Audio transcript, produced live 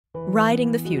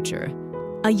Riding the future.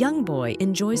 A young boy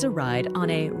enjoys a ride on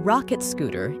a rocket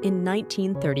scooter in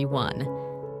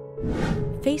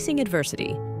 1931. Facing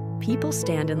adversity. People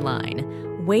stand in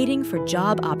line, waiting for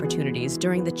job opportunities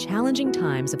during the challenging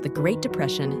times of the Great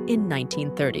Depression in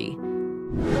 1930.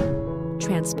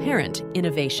 Transparent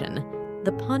innovation.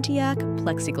 The Pontiac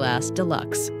Plexiglas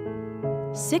Deluxe.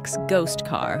 6 ghost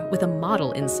car with a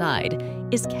model inside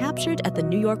is captured at the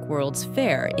New York World's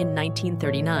Fair in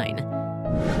 1939.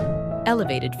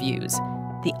 Elevated views.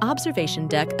 The observation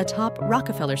deck atop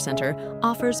Rockefeller Center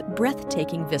offers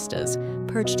breathtaking vistas,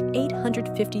 perched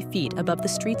 850 feet above the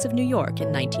streets of New York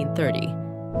in 1930.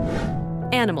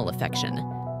 Animal affection.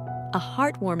 A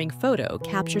heartwarming photo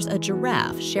captures a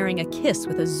giraffe sharing a kiss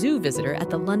with a zoo visitor at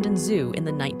the London Zoo in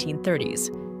the 1930s.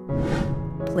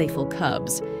 Playful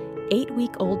cubs.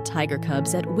 8-week-old tiger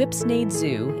cubs at Whipsnade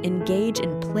Zoo engage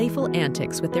in playful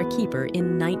antics with their keeper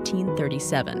in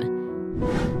 1937.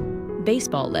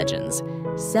 Baseball legends.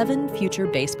 7 future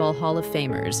Baseball Hall of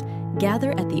Famers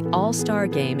gather at the All-Star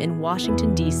Game in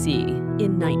Washington, D.C.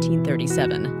 in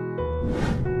 1937.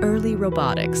 Early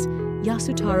robotics.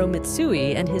 Yasutaro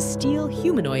Mitsui and his steel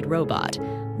humanoid robot,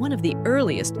 one of the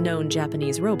earliest known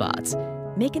Japanese robots,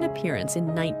 make an appearance in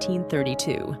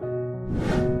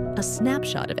 1932. A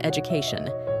snapshot of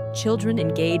education. Children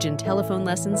engage in telephone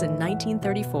lessons in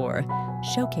 1934,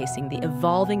 showcasing the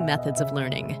evolving methods of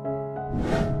learning.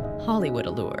 Hollywood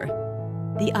allure.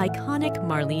 The iconic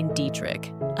Marlene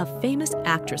Dietrich, a famous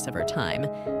actress of her time,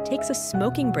 takes a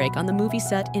smoking break on the movie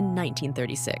set in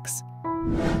 1936.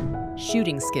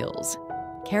 Shooting skills.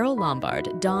 Carol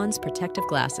Lombard dons protective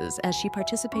glasses as she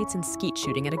participates in skeet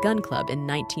shooting at a gun club in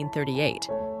 1938.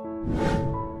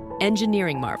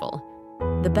 Engineering marvel.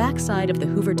 The backside of the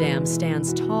Hoover Dam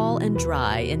stands tall and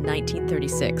dry in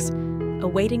 1936,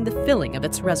 awaiting the filling of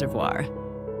its reservoir.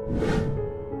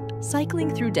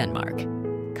 Cycling through Denmark.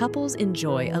 Couples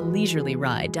enjoy a leisurely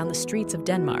ride down the streets of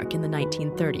Denmark in the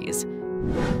 1930s.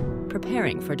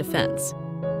 Preparing for defense.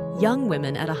 Young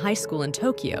women at a high school in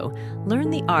Tokyo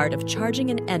learn the art of charging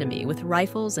an enemy with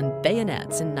rifles and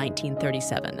bayonets in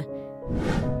 1937.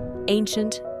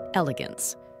 Ancient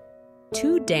elegance.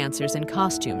 2 dancers in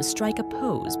costumes strike a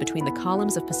pose between the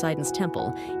columns of Poseidon's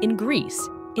temple in Greece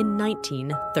in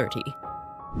 1930.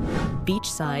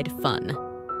 Beachside fun.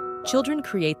 Children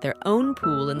create their own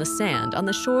pool in the sand on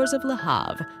the shores of Le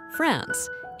Havre, France,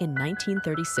 in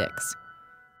 1936.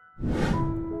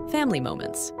 Family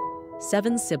moments.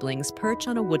 7 siblings perch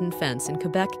on a wooden fence in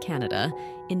Quebec, Canada,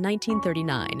 in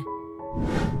 1939.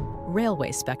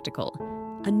 Railway spectacle.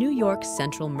 A New York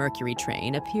Central Mercury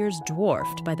train appears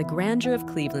dwarfed by the grandeur of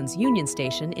Cleveland's Union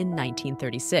Station in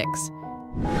 1936.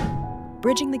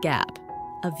 Bridging the Gap.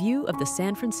 A view of the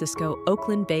San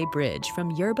Francisco-Oakland Bay Bridge from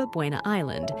Yerba Buena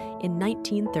Island in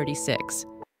 1936.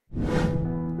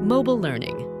 Mobile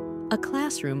learning. A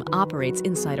classroom operates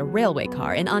inside a railway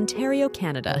car in Ontario,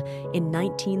 Canada in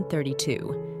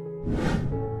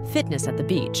 1932. Fitness at the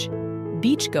beach.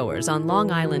 Beachgoers on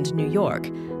Long Island, New York,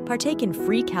 partake in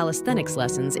free calisthenics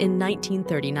lessons in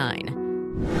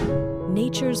 1939.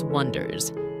 Nature's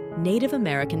wonders. Native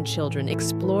American children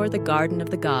explore the Garden of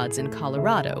the Gods in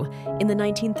Colorado in the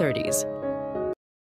 1930s.